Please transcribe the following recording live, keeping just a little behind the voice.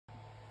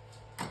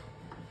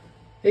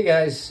Hey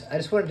guys, I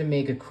just wanted to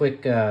make a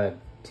quick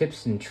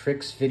tips and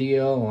tricks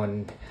video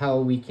on how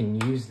we can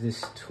use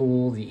this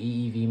tool, the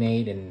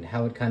Eevmate, and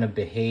how it kind of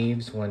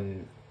behaves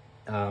when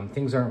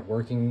things aren't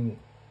working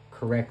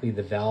correctly.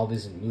 The valve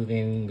isn't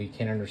moving. We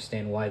can't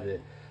understand why the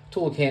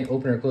tool can't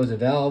open or close a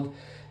valve.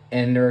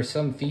 And there are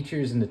some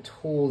features in the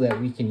tool that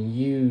we can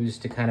use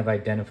to kind of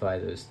identify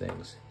those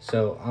things.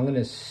 So I'm going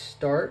to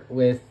start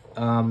with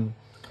the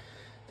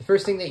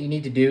first thing that you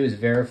need to do is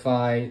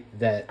verify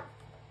that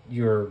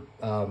your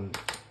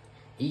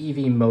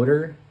EEV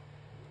motor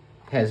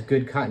has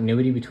good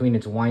continuity between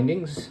its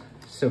windings.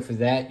 So for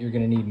that, you're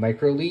going to need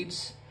micro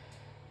leads.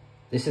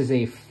 This is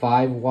a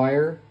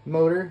 5-wire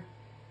motor,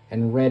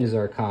 and red is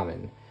our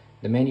common.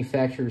 The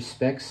manufacturer's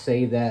specs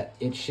say that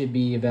it should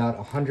be about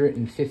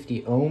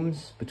 150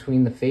 ohms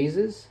between the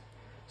phases.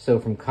 So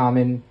from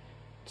common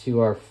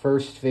to our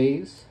first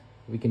phase,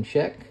 we can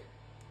check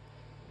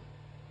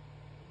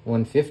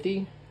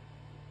 150.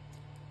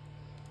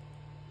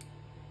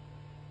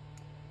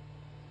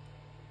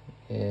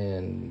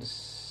 And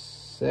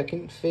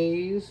second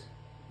phase,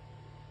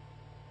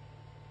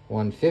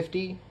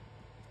 150.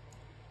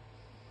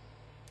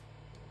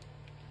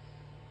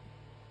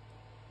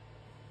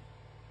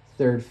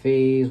 Third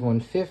phase,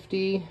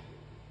 150.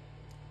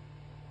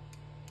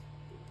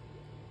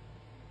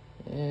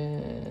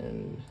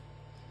 And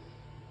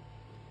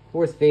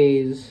fourth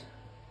phase,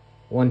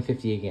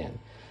 150 again.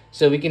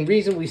 So we can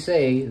reasonably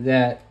say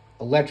that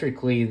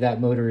electrically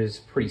that motor is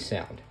pretty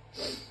sound.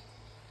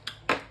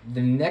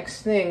 The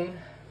next thing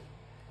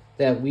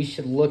that we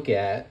should look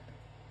at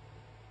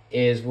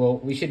is, well,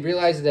 we should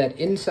realize that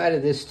inside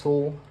of this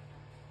tool,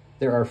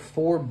 there are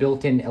 4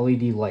 built-in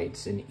LED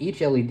lights, and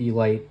each LED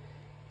light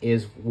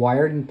is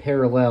wired in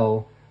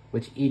parallel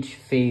with each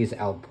phase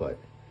output.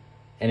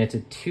 And it's a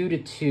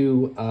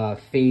 2-to-2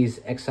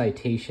 phase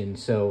excitation,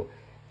 so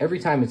every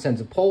time it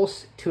sends a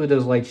pulse, 2 of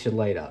those lights should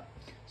light up.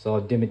 So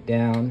I'll dim it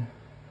down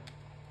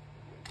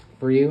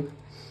for you.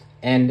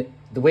 And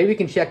the way we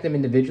can check them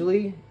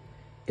individually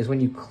is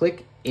when you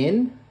click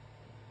in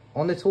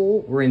on the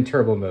tool, we're in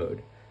turbo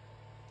mode.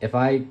 If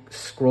I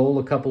scroll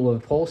a couple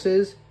of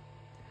pulses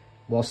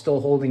while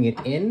still holding it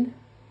in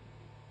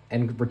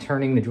and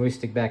returning the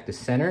joystick back to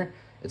center,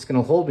 it's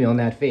going to hold me on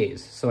that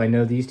phase. So I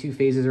know these 2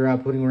 phases are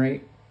outputting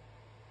right.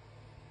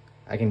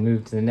 I can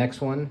move to the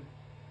next one,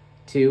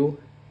 2,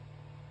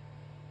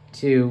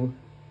 2,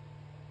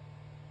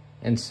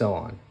 and so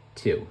on,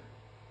 2.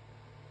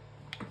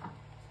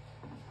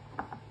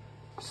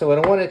 So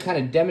what I want to kind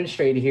of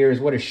demonstrate here is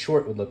what a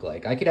short would look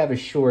like. I could have a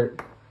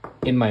short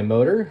in my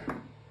motor,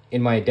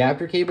 in my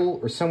adapter cable,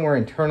 or somewhere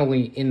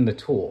internally in the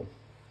tool.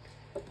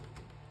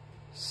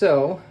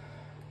 So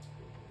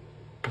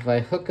if I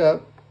hook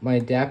up my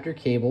adapter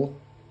cable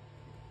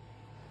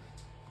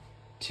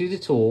to the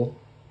tool,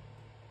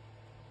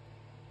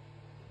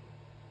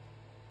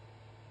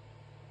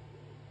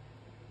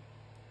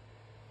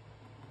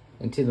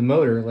 and to the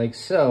motor like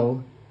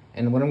so,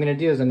 and what I'm going to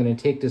do is I'm going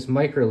to take this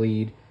micro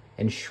lead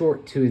and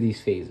short 2 of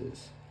these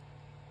phases.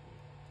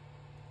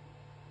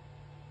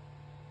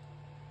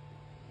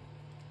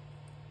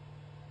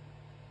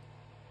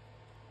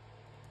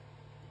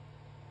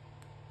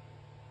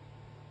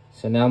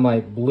 So now my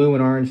blue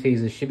and orange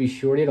phases should be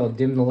shorted. I'll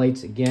dim the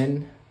lights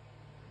again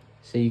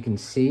so you can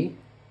see.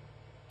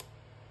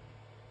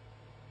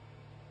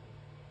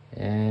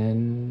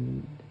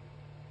 And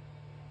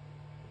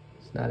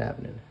it's not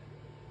happening.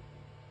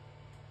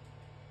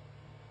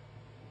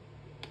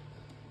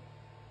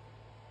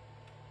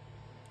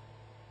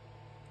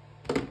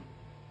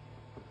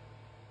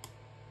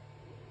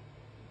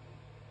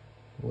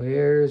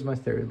 Where's my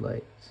third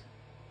light?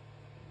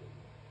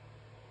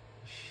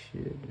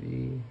 Should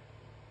be.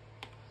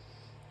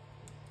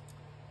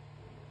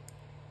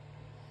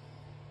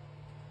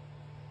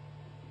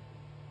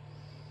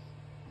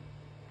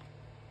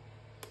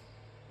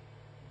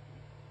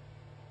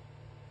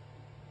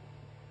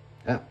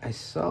 I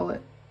saw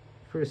it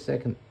for a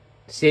second.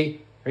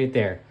 See? Right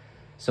there.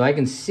 So I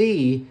can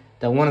see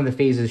that one of the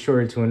phases is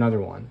shorted to another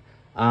one.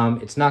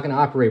 It's not going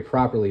to operate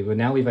properly, but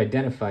now we've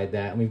identified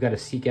that, and we've got to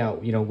seek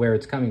out, where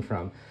it's coming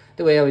from.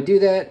 The way I would do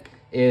that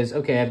is,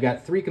 okay, I've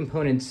got 3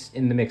 components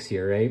in the mix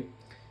here, right?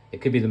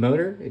 It could be the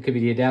motor, it could be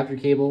the adapter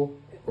cable,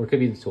 or it could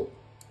be the tool.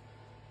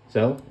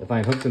 So if I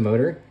unhook the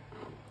motor,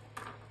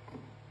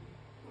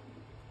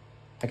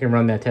 I can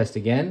run that test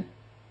again.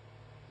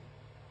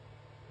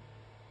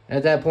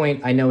 At that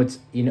point, I know it's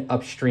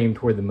upstream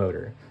toward the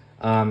motor.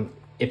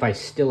 If I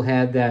still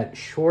had that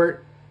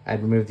short,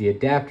 I'd remove the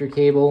adapter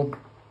cable.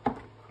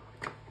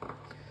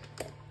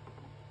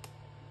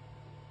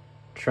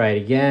 Try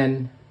it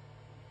again.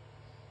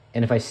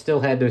 And if I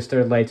still had those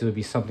third lights, it would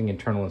be something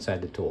internal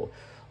inside the tool.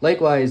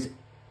 Likewise,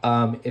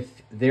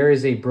 if there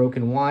is a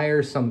broken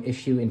wire, some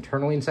issue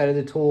internally inside of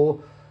the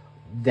tool,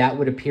 that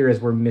would appear as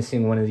we're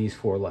missing one of these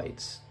 4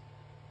 lights.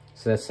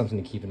 So that's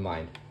something to keep in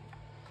mind.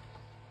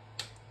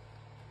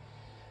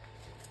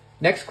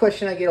 Next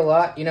question I get a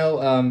lot,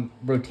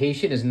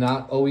 rotation is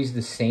not always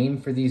the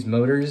same for these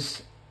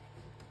motors.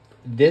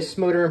 This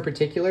motor in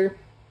particular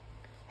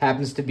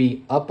happens to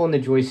be up on the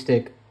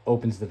joystick,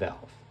 opens the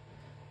valve.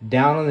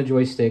 Down on the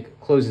joystick,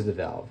 closes the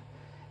valve.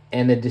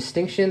 And the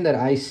distinction that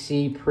I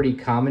see pretty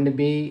common to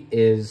be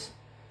is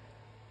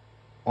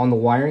on the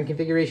wiring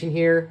configuration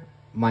here,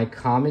 my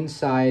common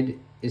side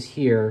is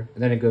here,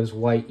 and then it goes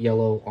white,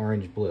 yellow,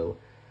 orange, blue.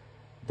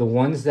 The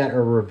ones that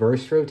are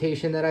reverse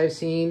rotation that I've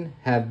seen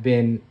have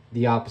been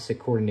the opposite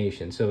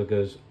coordination. So it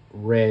goes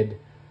red,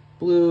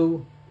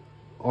 blue,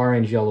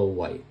 orange, yellow,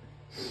 white.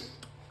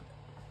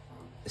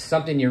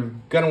 Something you're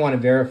going to want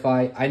to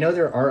verify. I know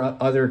there are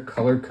other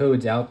color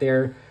codes out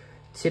there.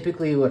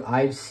 Typically what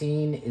I've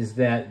seen is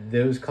that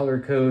those color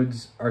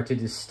codes are to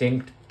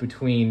distinct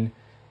between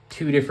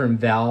two different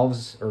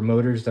valves or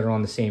motors that are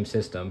on the same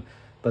system.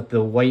 But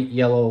the white,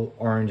 yellow,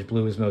 orange,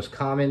 blue is most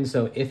common.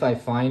 So if I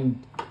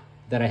find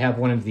that I have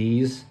one of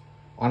these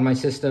on my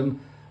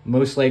system,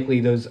 most likely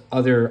those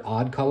other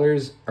odd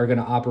colors are going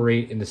to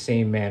operate in the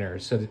same manner.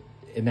 So that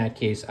in that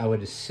case, I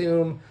would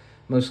assume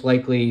most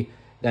likely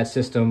that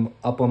system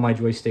up on my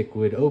joystick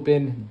would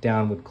open,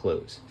 down would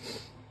close.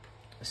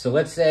 So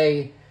let's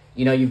say,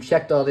 you know, you've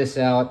checked all this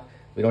out.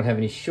 We don't have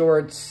any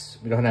shorts.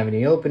 We don't have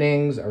any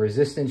openings. Our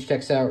resistance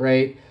checks out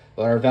right,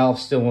 but our valve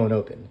still won't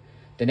open.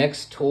 The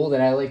next tool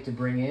that I like to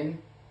bring in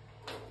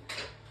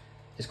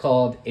is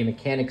called a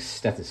mechanic's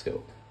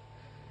stethoscope.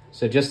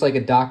 So just like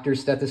a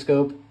doctor's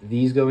stethoscope,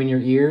 these go in your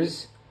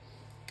ears,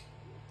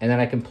 and then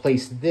I can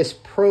place this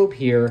probe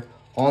here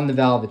on the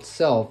valve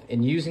itself,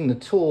 and using the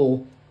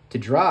tool to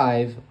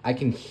drive, I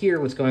can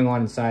hear what's going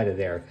on inside of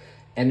there.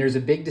 And there's a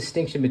big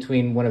distinction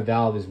between when a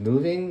valve is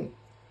moving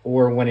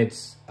or when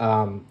it's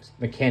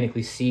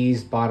mechanically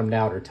seized, bottomed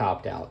out, or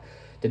topped out.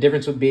 The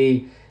difference would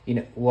be, you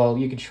know, well,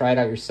 you could try it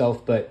out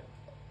yourself, but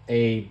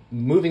a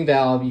moving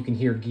valve, you can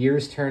hear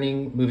gears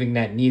turning, moving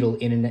that needle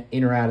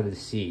in or out of the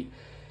seat.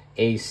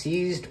 A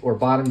seized or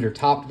bottomed or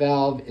topped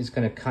valve is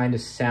going to kind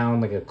of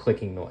sound like a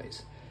clicking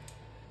noise.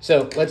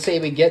 So let's say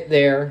we get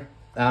there.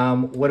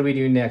 What do we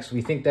do next?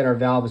 We think that our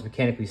valve is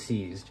mechanically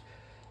seized.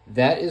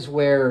 That is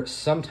where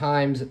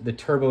sometimes the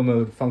turbo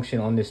mode function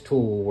on this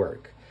tool will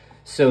work.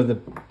 So the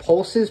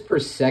pulses per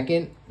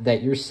second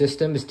that your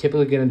system is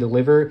typically going to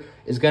deliver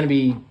is going to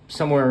be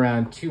somewhere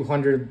around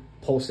 200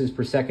 pulses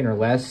per second or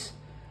less.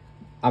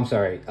 I'm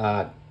sorry,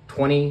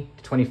 20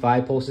 to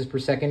 25 pulses per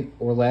second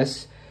or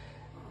less.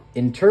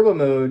 In turbo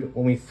mode,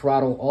 when we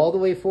throttle all the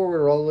way forward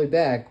or all the way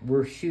back,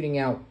 we're shooting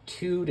out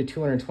 2 to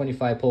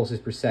 225 pulses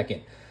per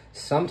second.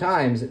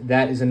 Sometimes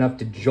that is enough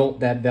to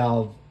jolt that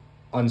valve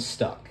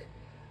unstuck.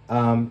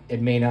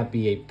 It may not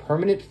be a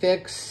permanent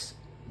fix,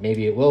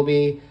 maybe it will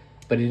be,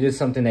 but it is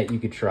something that you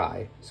could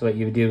try. So what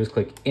you would do is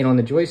click in on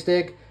the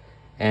joystick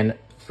and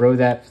throw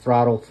that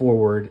throttle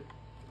forward.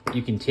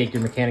 You can take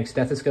your mechanic's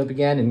stethoscope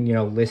again and, you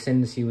know,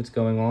 listen to see what's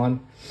going on.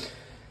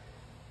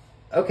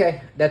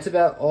 Okay, that's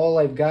about all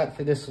I've got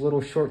for this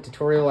little short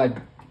tutorial.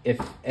 If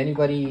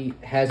anybody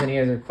has any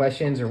other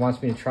questions or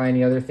wants me to try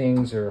any other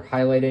things or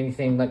highlight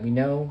anything, let me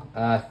know.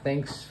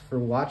 Thanks for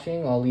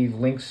watching. I'll leave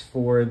links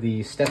for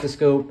the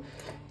stethoscope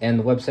and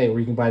the website where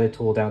you can buy the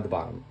tool down at the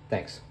bottom.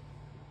 Thanks.